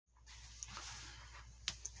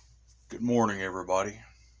Good morning, everybody.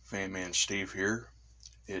 Fan Man Steve here.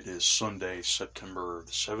 It is Sunday, September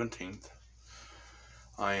the 17th.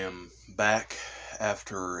 I am back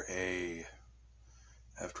after a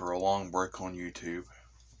long break on YouTube.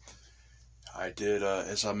 I did,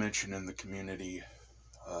 as I mentioned in the community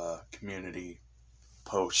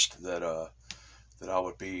post, that I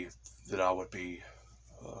would be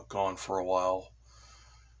gone for a while.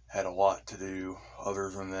 Had a lot to do.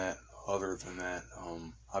 Other than that,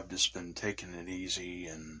 I've just been taking it easy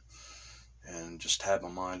and just had my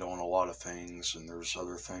mind on a lot of things, and there's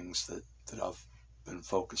other things that I've been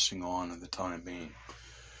focusing on in the time being.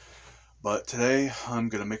 But today I'm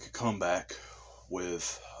gonna make a comeback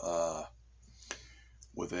with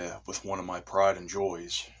one of my pride and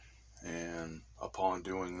joys. And upon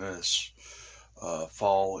doing this,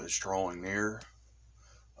 fall is drawing near.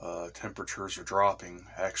 Temperatures are dropping.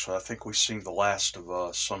 Actually, I think we've seen the last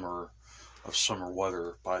of summer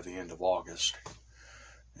weather by the end of August,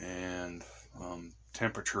 and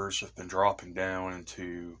temperatures have been dropping down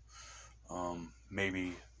into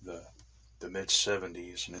maybe the mid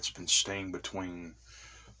 70s, and it's been staying between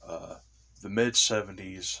the mid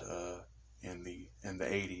 70s and the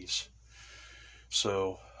 80s.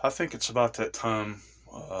 So I think it's about that time.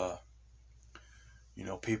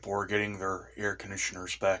 People are getting their air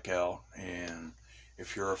conditioners back out, and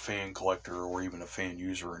if you're a fan collector or even a fan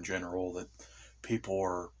user in general, that people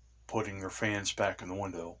are putting their fans back in the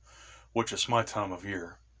window, which is my time of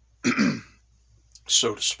year,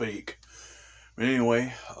 so to speak. But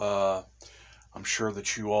anyway, I'm sure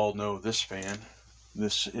that you all know this fan.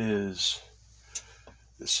 This is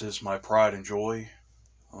my pride and joy.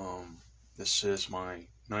 This is my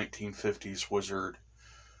 1950s Wizard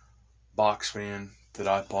box fan that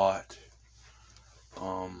I bought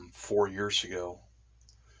 4 years ago.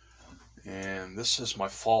 And this is my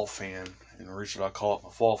fall fan, and the reason I call it my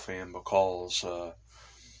fall fan because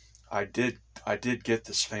I did get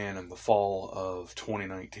this fan in the fall of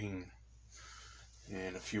 2019.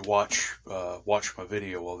 And if you watch my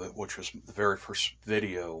video of it, which was the very first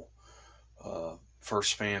video,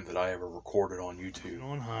 first fan that I ever recorded on YouTube.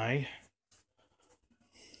 On high.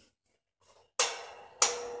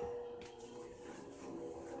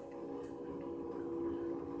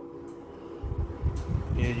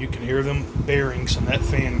 Yeah, you can hear them bearings in that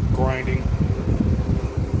fan grinding.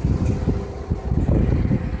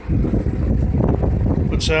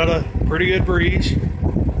 Puts out a pretty good breeze.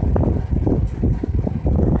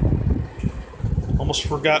 Almost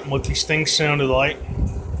forgotten what these things sounded like.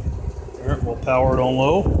 Alright, we'll power it on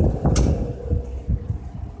low.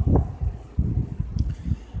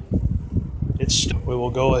 We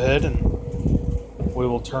will go ahead and we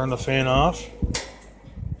will turn the fan off.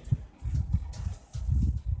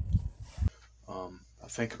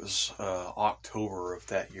 I think it was October of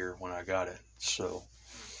that year when I got it. So,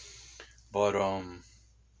 but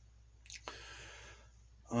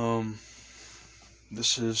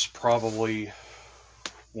this is probably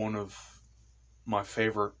one of my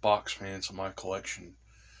favorite box fans in my collection,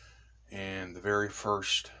 and the very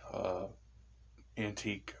first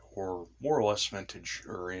antique, or more or less vintage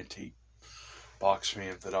or antique, box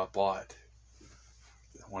fan that I bought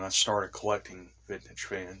when I started collecting vintage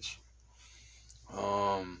fans.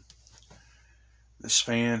 This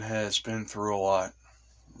fan has been through a lot.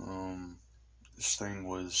 This thing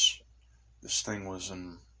was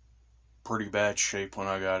in pretty bad shape when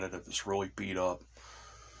I got it. It was really beat up.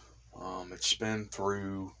 It's been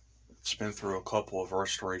through a couple of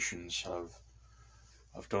restorations.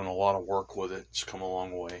 I've done a lot of work with it. It's come a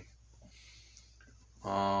long way.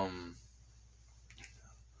 I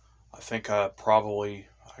think I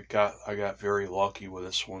got very lucky with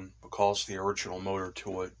this one because the original motor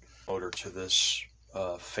to this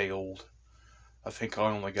failed. I think I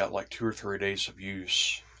only got like 2 or 3 days of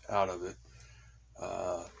use out of it.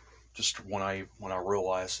 Just when I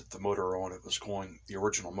realized that the motor on it was the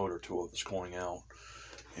original motor to it was going out,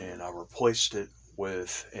 and I replaced it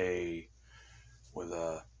with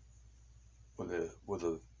another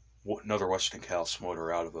Westinghouse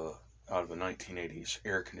motor out of a 1980s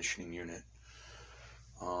air conditioning unit.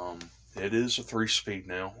 It is a 3-speed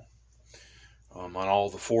now. On all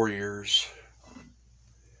the 4 years,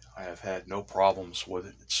 I have had no problems with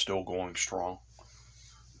it. It's still going strong.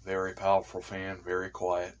 Very powerful fan, very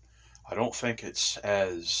quiet. I don't think it's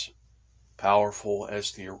as powerful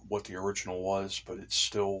as what the original was, but it's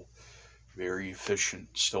still very efficient.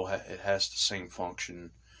 It has the same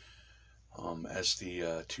function as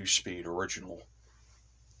the 2-speed original.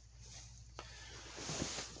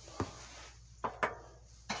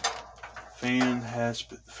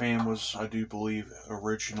 Fan was, I do believe,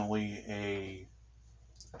 originally a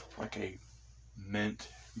like a mint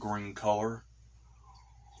green color.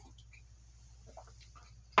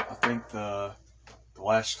 I think the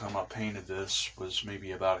last time I painted this was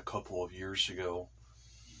maybe about a couple of years ago,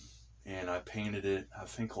 and I painted it, I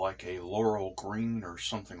think, like a laurel green or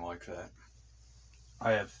something like that.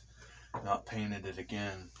 I have not painted it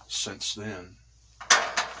again since then.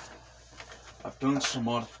 I've done some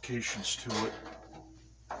modifications to it.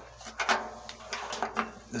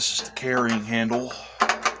 This is the carrying handle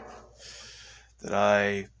that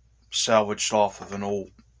I salvaged off of an old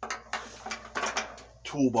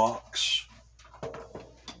toolbox.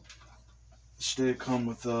 This did come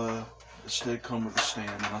with a stand,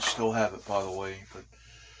 and I still have it, by the way,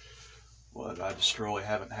 but I just really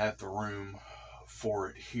haven't had the room for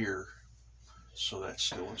it here, so that's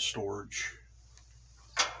still in storage.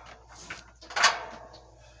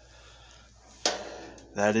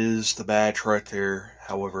 That is the badge right there.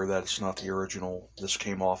 However, that's not the original. This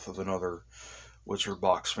came off of another Wizard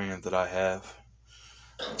box fan that I have.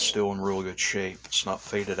 It's still in real good shape. It's not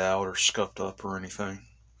faded out or scuffed up or anything.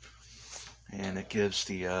 And it gives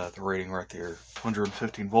the rating right there.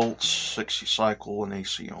 115 volts, 60 cycle, and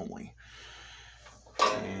AC only.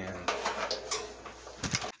 And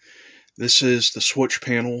this is the switch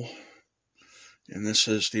panel, and this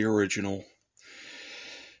is the original.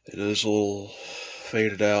 It is a little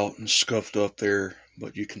faded out and scuffed up there,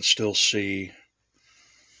 but you can still see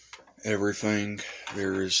everything.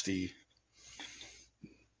 There is the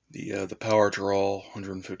power draw,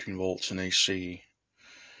 115 volts and AC,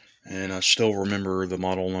 and I still remember the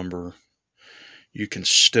model number. You can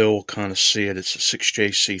still kind of see it. It's a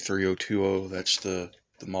 6jc3020. That's the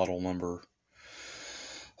model number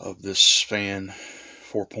of this fan,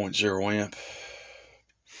 4.0 amp.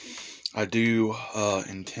 I do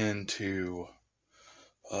intend to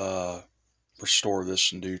restore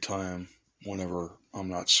this in due time whenever I'm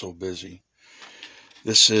not so busy.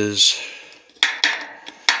 This is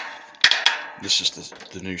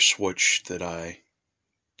the new switch that I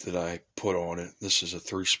put on it. This is a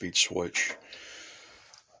 3-speed switch.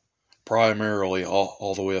 Primarily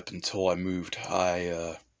all the way up until I moved,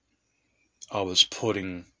 I was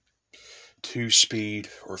putting 2-speed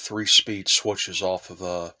or 3-speed switches off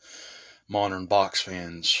of modern box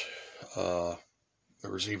fans.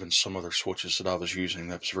 There was even some other switches that I was using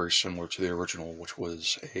that was very similar to the original, which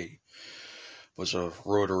was a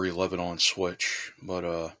rotary 11-on switch,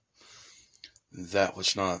 but that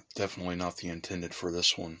was definitely not the intended for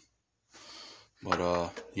this one.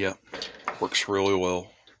 But yeah, works really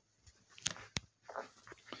well.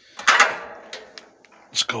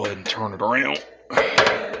 Let's go ahead and turn it around.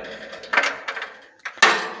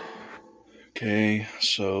 Okay,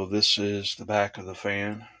 so this is the back of the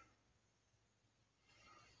fan.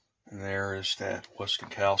 And there is that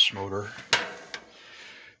Westinghouse motor.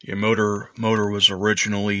 Your motor was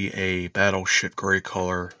originally a battleship gray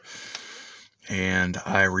color, and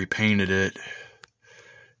I repainted it,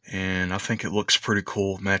 and I think it looks pretty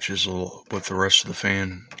cool. It matches with the rest of the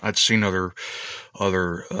fan. I'd seen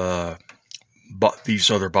these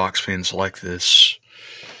other box fans like this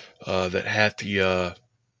that had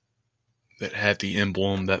the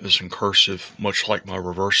emblem that was in cursive, much like my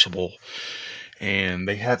reversible, and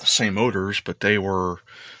they had the same motors, but they were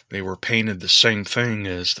painted the same thing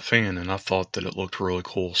as the fan, and I thought that it looked really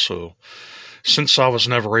cool. So since I was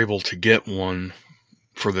never able to get one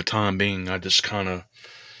for the time being, I just kind of,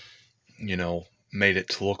 made it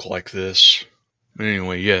to look like this. But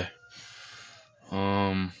anyway, yeah.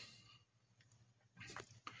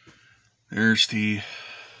 There's the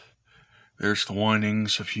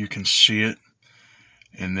windings, if you can see it,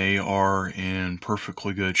 and they are in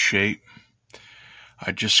perfectly good shape.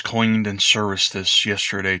 I just cleaned and serviced this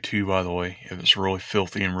yesterday too, by the way. It was really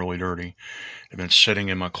filthy and really dirty. It's been sitting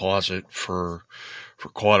in my closet for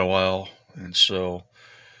quite a while, and so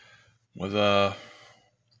with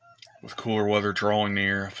cooler weather drawing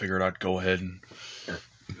near, I figured I'd go ahead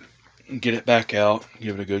and get it back out,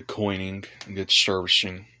 give it a good cleaning and good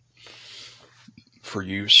servicing for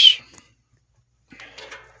use.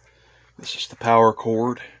 This is the power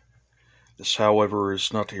cord. This, however,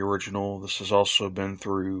 is not the original. This has also been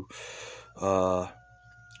through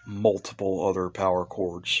multiple other power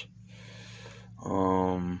cords.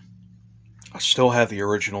 I still have the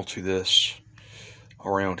original to this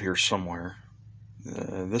around here somewhere.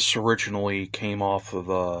 This originally came off of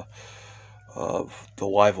the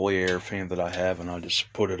Lively Air fan that I have, and I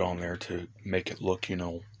just put it on there to make it look,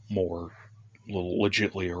 more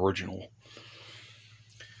legitly original.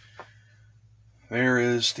 There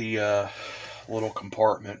is the little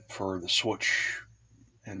compartment for the switch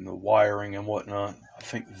and the wiring and whatnot. I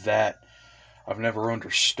think that I've never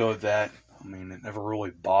understood that. I mean, it never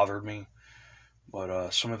really bothered me.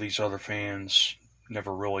 But some of these other fans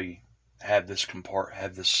never really had this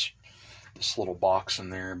this little box in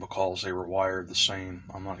there because they were wired the same.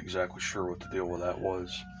 I'm not exactly sure what the deal with that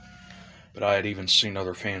was. But I had even seen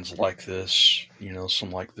other fans like this, you know,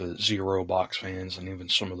 some like the Zero box fans, and even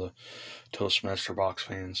some of the Toastmaster box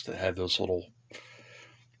fans that had those little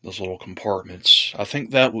compartments. I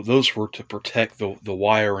think that those were to protect the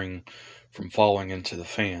wiring from falling into the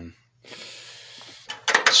fan.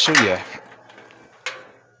 So yeah.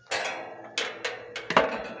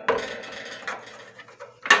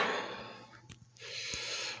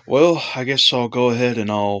 Well, I guess I'll go ahead and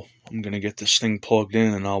I'm gonna get this thing plugged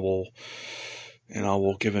in, and I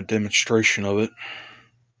will give a demonstration of it.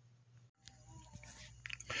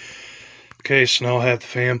 Okay, so now I have the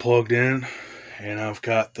fan plugged in, and I've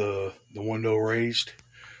got the window raised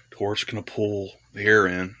to where it's gonna pull the air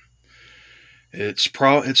in. It's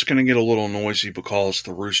gonna get a little noisy because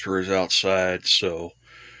the rooster is outside, so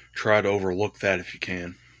try to overlook that if you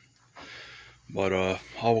can. But I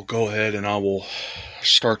will go ahead and I will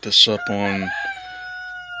start this up on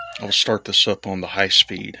the high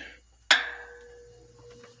speed.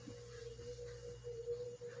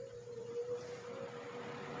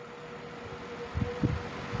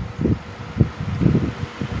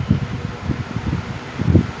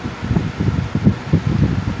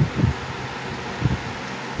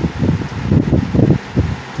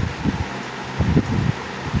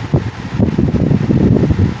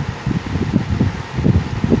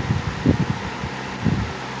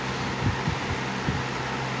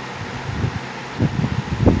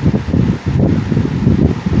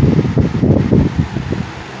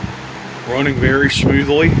 Running very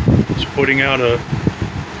smoothly. It's putting out a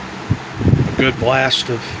good blast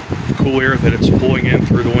of cool air that it's pulling in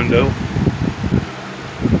through the window.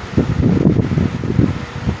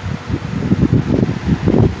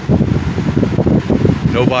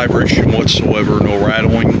 No vibration whatsoever, no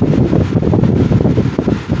rattling.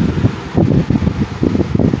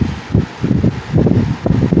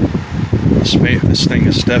 This thing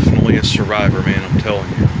is definitely a survivor, man, I'm telling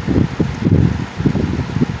you.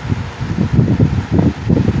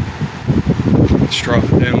 Let's drop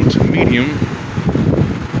it down to medium.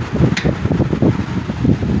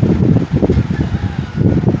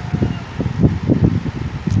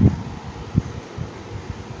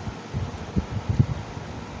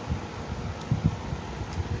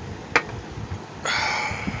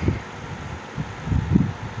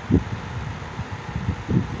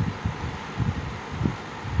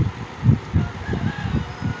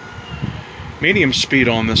 Medium speed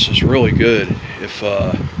on this is really good. If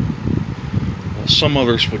well, some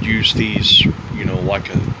others would use these, you know,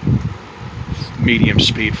 like a medium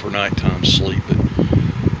speed for nighttime sleep, but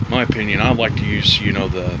in my opinion, I like to use, you know,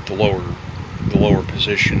 the lower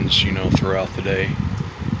positions, you know, throughout the day,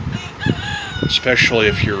 especially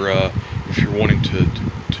if you're wanting to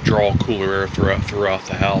draw cooler air throughout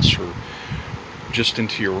the house or just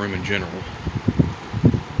into your room in general.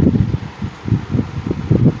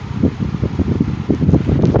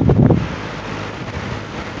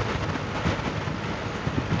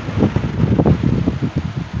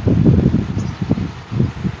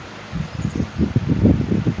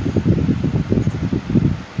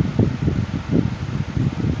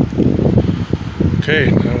 Okay,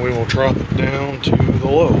 now we will drop it down to the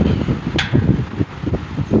low.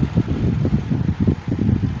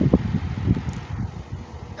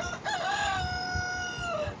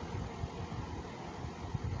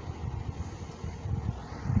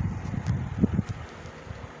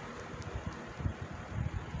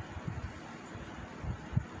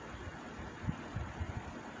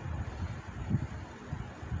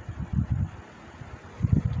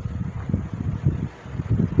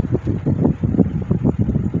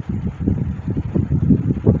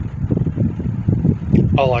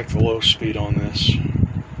 I like the low speed on this.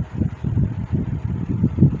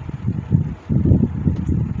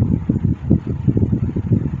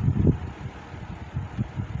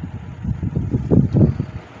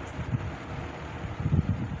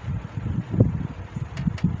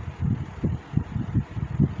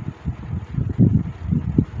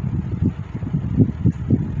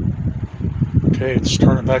 Okay, let's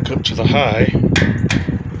turn it back up to the high.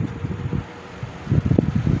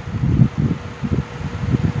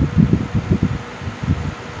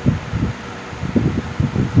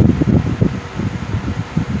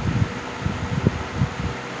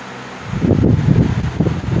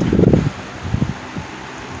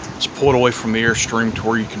 Pull it away from the airstream to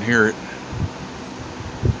where you can hear it.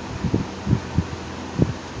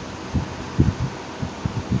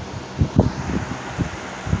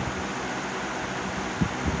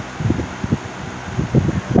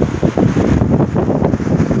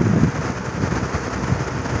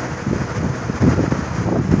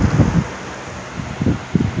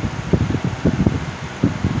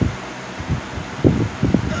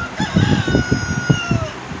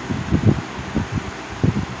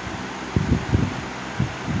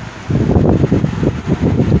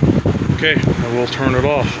 Okay, I will turn it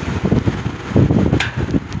off.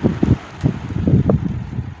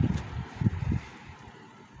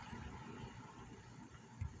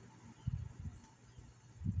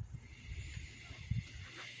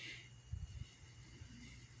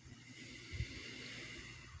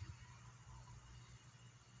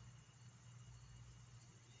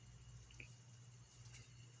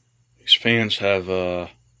 These fans have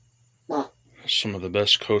some of the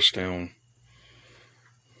best coast down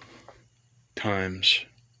times.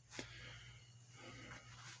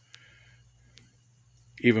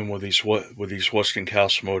 Even with these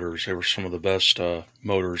Westinghouse motors, they were some of the best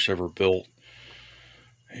motors ever built.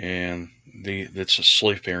 And that's a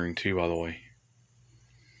sleeve bearing too, by the way.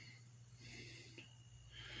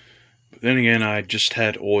 But then again, I just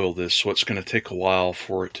had oil this, so it's going to take a while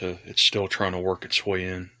for it to. It's still trying to work its way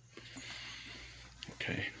in.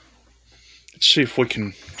 Okay, let's see if we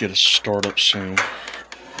can get a start up soon.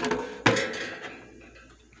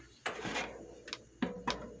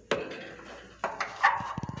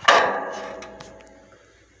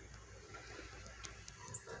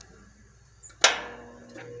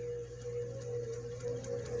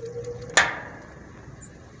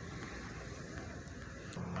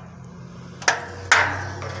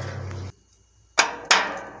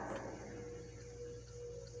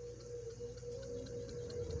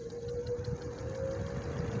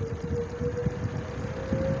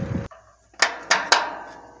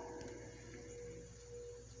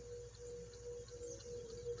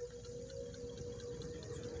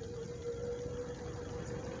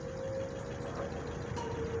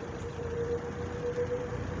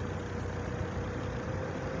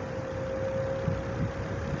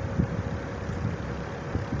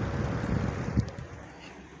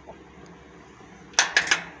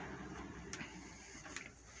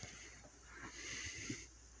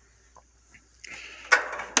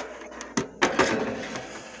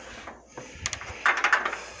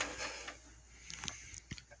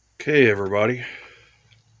 Okay, everybody.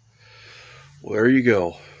 Well, there you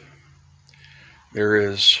go.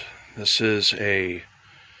 This is a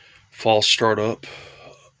fall startup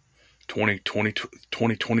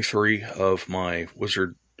 2023 of my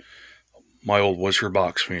old Wizard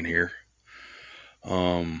box fan here.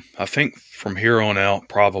 I think from here on out,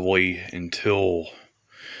 probably until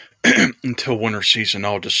winter season,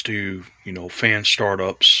 I'll just do, fan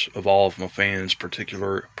startups of all of my fans,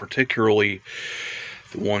 particularly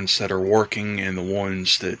the ones that are working and the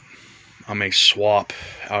ones that I may swap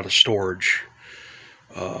out of storage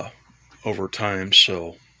over time.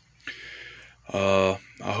 So I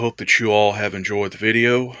hope that you all have enjoyed the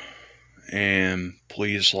video, and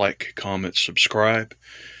please like, comment, subscribe,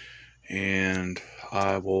 and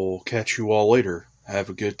I will catch you all later. Have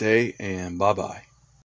a good day, and bye-bye.